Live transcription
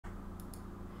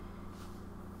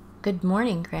Good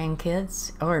morning,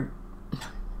 grandkids, or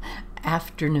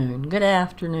afternoon. Good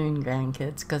afternoon,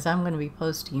 grandkids, because I'm going to be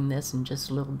posting this in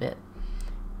just a little bit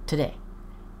today.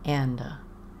 And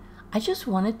I just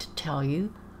wanted to tell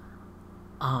you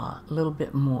a little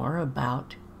bit more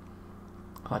about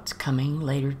what's coming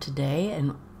later today,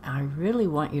 and I really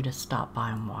want you to stop by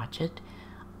and watch it.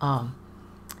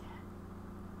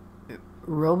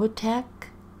 Robotech,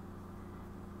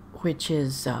 which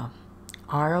is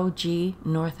ROG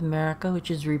North America,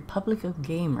 which is Republic of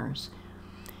Gamers,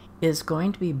 is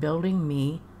going to be building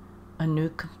me a new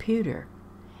computer.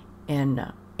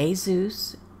 And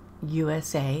Asus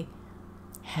USA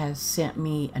has sent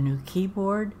me a new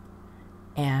keyboard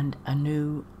and a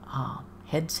new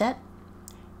headset,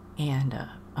 and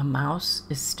a mouse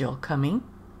is still coming.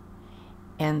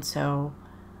 And so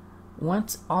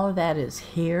once all of that is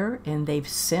here and they've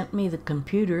sent me the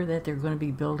computer that they're going to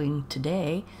be building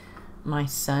today, my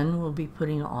son will be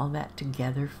putting all that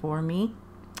together for me,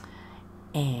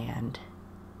 and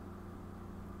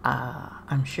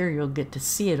I'm sure you'll get to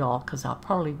see it all because I'll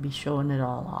probably be showing it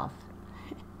all off.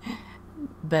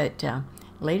 But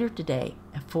later today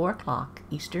at 4 o'clock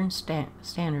Eastern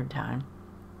Standard Time,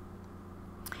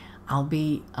 I'll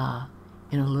be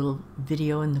in a little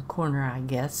video in the corner, I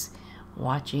guess,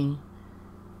 watching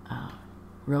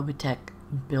Robotech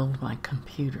build my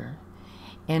computer.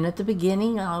 And at the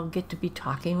beginning, I'll get to be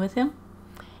talking with him,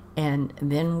 and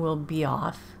then we'll be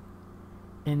off,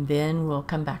 and then we'll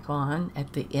come back on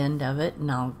at the end of it,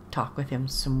 and I'll talk with him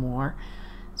some more.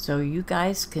 So you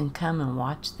guys can come and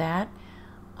watch that.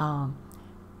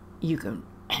 You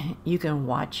can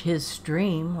watch his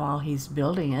stream while he's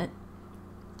building it,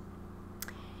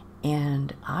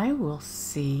 and I will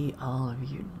see all of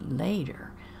you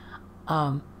later.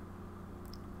 I'm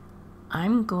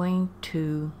going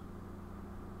to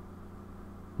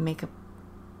make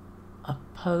a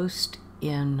post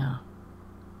in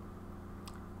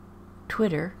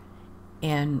Twitter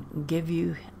and give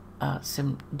you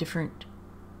some different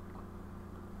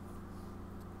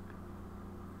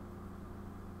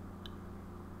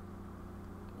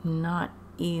not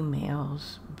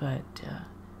emails, but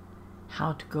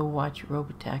how to go watch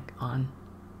Robotech on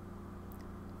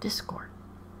Discord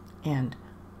and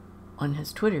on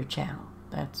his Twitter channel.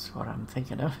 That's what I'm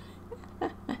thinking of.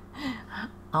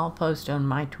 I'll post on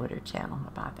my Twitter channel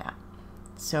about that.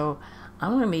 So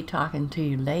I'm going to be talking to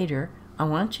you later. I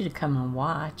want you to come and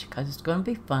watch because it's going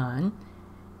to be fun,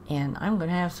 and I'm going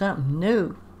to have something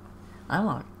new.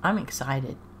 I'm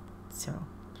excited. So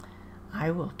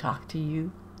I will talk to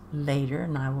you later,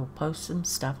 and I will post some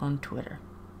stuff on Twitter.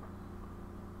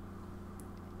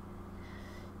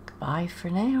 Goodbye for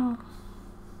now.